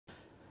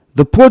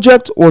The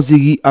project was the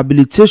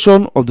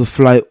rehabilitation of the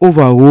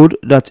flyover road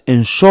that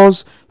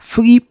ensures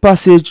free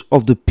passage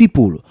of the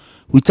people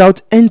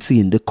without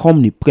entering the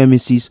company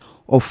premises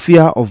of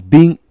fear of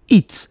being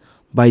hit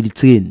by the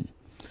train.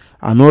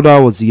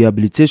 Another was the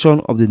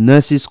rehabilitation of the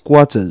nurses'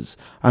 quarters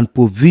and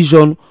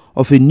provision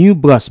of a new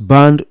brass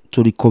band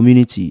to the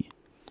community.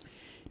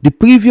 The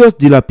previous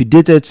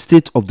dilapidated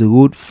state of the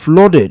road,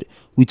 flooded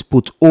with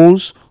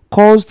potholes,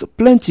 caused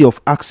plenty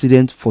of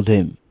accidents for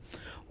them,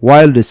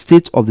 while the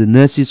state of the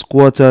nurses'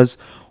 quarters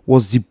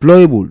was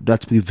deplorable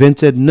that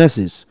prevented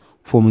nurses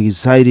from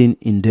residing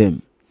in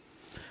them.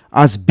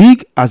 As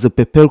big as the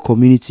Pepel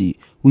community,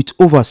 with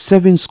over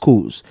 7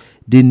 schools,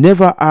 they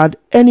never had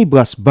any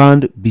brass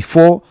band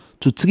before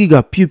to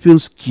trigger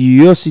pupils'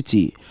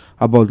 curiosity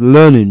about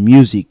learning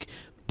music.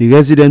 The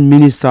resident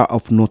minister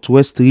of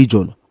Northwest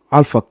Region,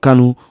 Alpha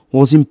Kanu,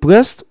 was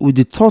impressed with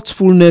the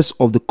thoughtfulness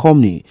of the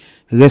company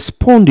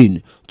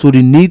responding to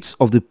the needs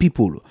of the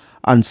people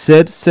and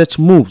said such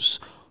moves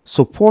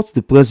support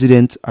the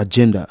president's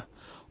agenda.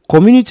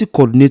 Community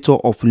coordinator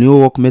of New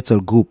York Metal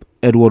Group,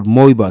 Edward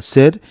Moriba,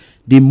 said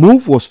the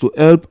move was to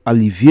help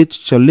alleviate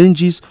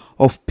challenges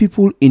of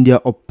people in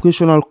their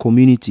operational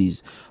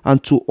communities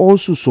and to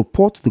also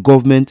support the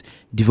government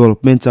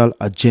developmental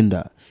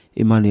agenda.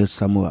 Emmanuel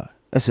Samura,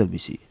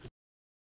 SLBC.